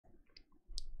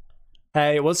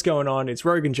Hey, what's going on? It's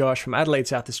Roguenjosh from Adelaide,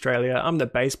 South Australia. I'm the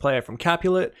bass player from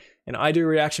CAPULET, and I do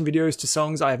reaction videos to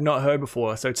songs I have not heard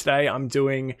before. So today I'm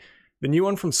doing the new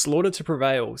one from Slaughter to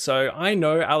Prevail. So I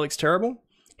know Alex Terrible.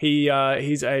 He's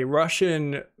a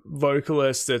Russian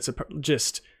vocalist that's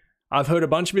I've heard a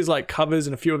bunch of his like covers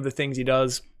and a few of the things he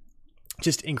does.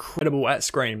 Just incredible at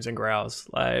screams and growls,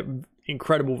 like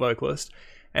incredible vocalist.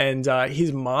 And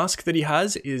his mask that he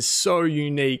has is so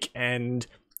unique and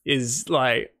is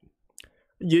like,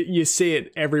 you see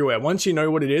it everywhere. Once you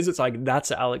know what it is, it's like, that's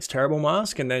an Alex Terrible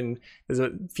mask. And then there's a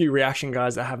few reaction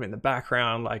guys that have it in the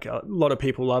background. Like a lot of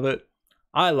people love it.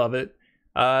 I love it.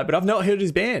 But I've not heard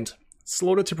his band,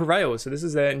 Slaughter to Prevail. So this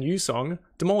is their new song,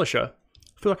 Demolisher.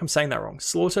 I feel like I'm saying that wrong.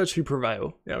 Slaughter to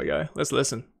Prevail. There we go. Let's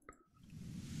listen.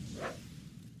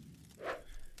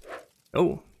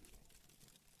 Oh.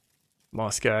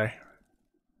 Moscow.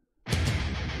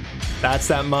 That's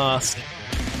that mask.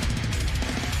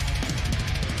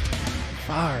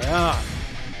 Far out.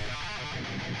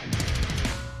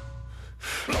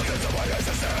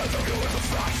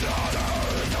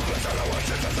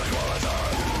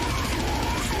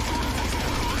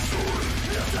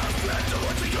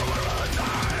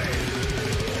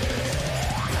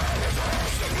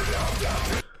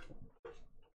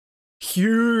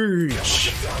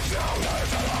 Huge.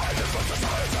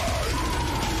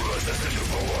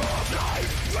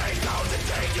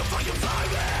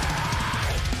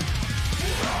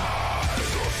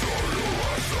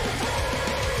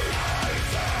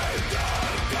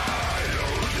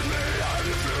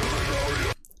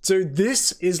 So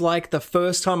this is like the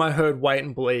first time I heard Wait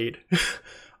and Bleed.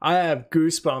 I have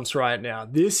goosebumps right now.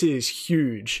 This is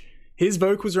huge. His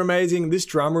vocals are amazing. This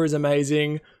drummer is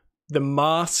amazing. The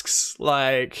masks,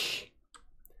 like,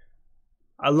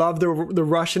 I love the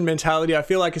Russian mentality. I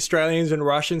feel like Australians and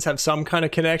Russians have some kind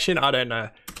of connection. I don't know.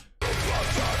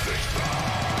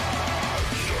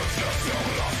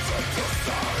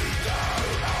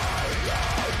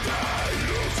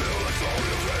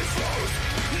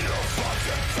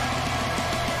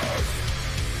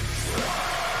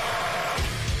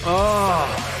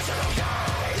 Oh.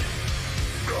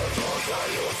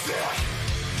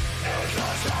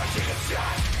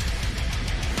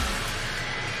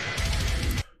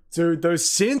 Dude, those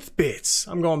synth bits.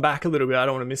 I'm going back a little bit. I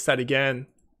don't want to miss that again.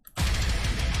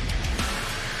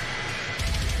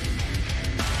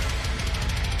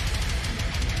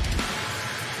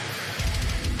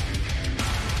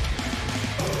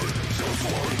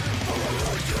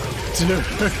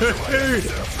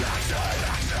 Dude.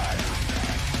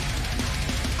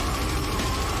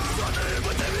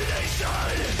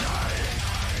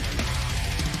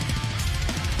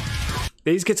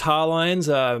 These guitar lines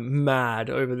are mad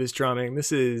over this drumming.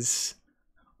 This is...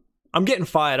 I'm getting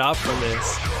fired up from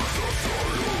this.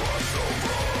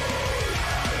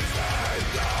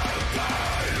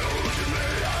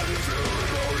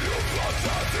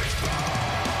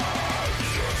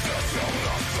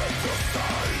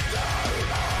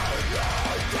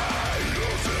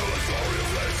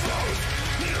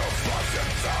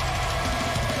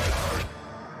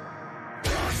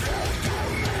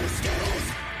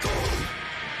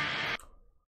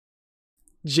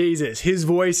 Jesus, his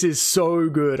voice is so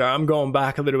good. I'm going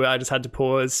back a little bit. I just had to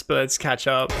pause, but let's catch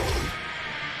up.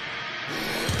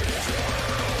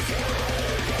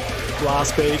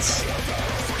 Blast beats.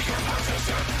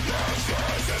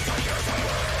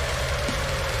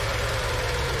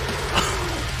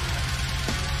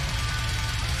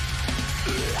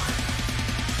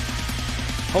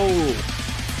 Oh.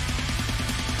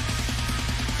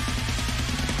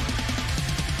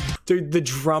 Dude, the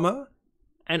drummer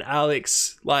and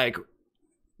Alex, like,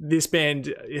 this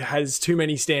band has too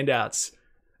many standouts,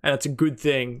 and that's a good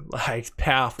thing. Like,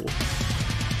 powerful.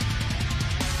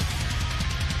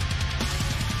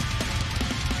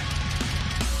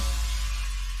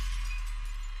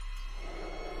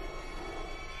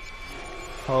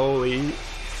 Holy.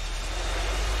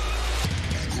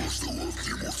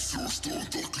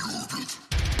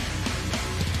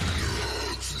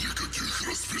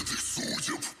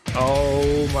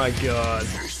 Oh my god.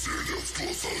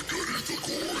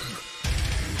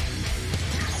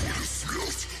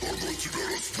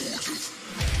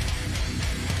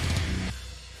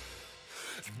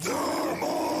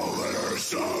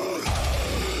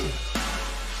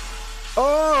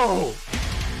 Oh!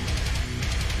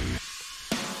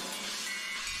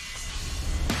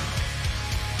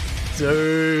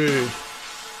 Dude.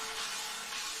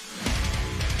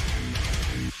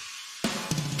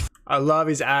 I love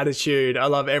his attitude. I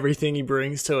love everything he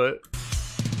brings to it.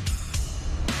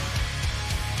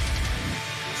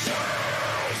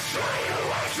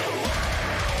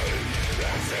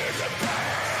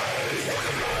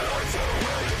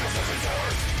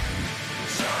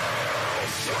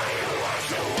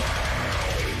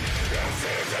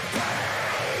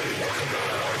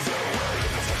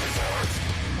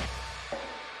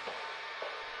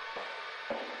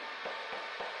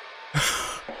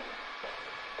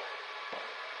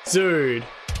 Dude.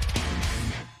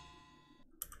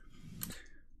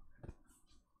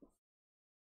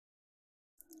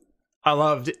 I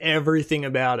loved everything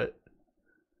about it.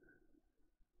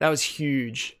 That was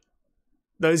huge.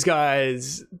 Those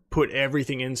guys put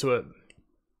everything into it.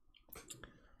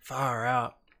 Far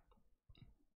out.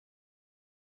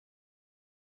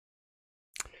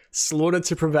 Slaughter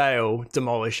to Prevail,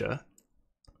 Demolisher.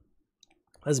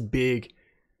 That's big.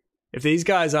 If these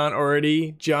guys aren't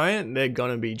already giant, they're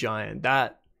gonna be giant.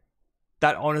 That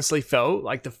honestly felt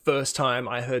like the first time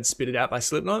I heard Spit It Out by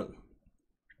Slipknot.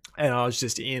 And I was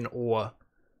just in awe.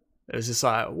 It was just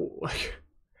like,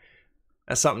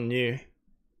 that's something new.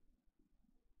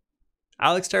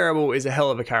 Alex Terrible is a hell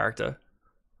of a character.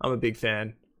 I'm a big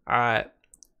fan. Alright.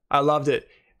 I loved it.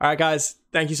 Alright guys,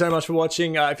 thank you so much for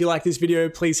watching. If you like this video,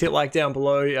 please hit like down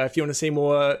below. If you want to see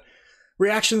more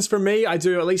reactions from me, I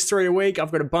do at least 3 a week.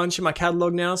 I've got a bunch in my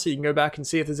catalog now, so you can go back and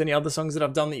see if there's any other songs that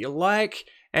I've done that you like.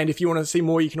 And if you want to see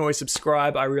more, you can always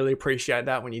subscribe. I really appreciate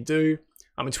that when you do.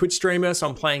 I'm a Twitch streamer, so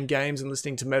I'm playing games and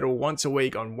listening to metal once a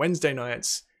week on Wednesday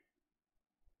nights.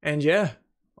 And yeah,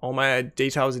 all my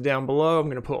details are down below. I'm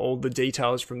going to put all the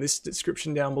details from this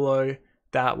description down below.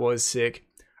 That was sick.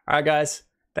 Alright guys,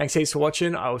 thanks heaps for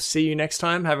watching. I will see you next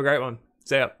time. Have a great one.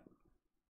 See ya.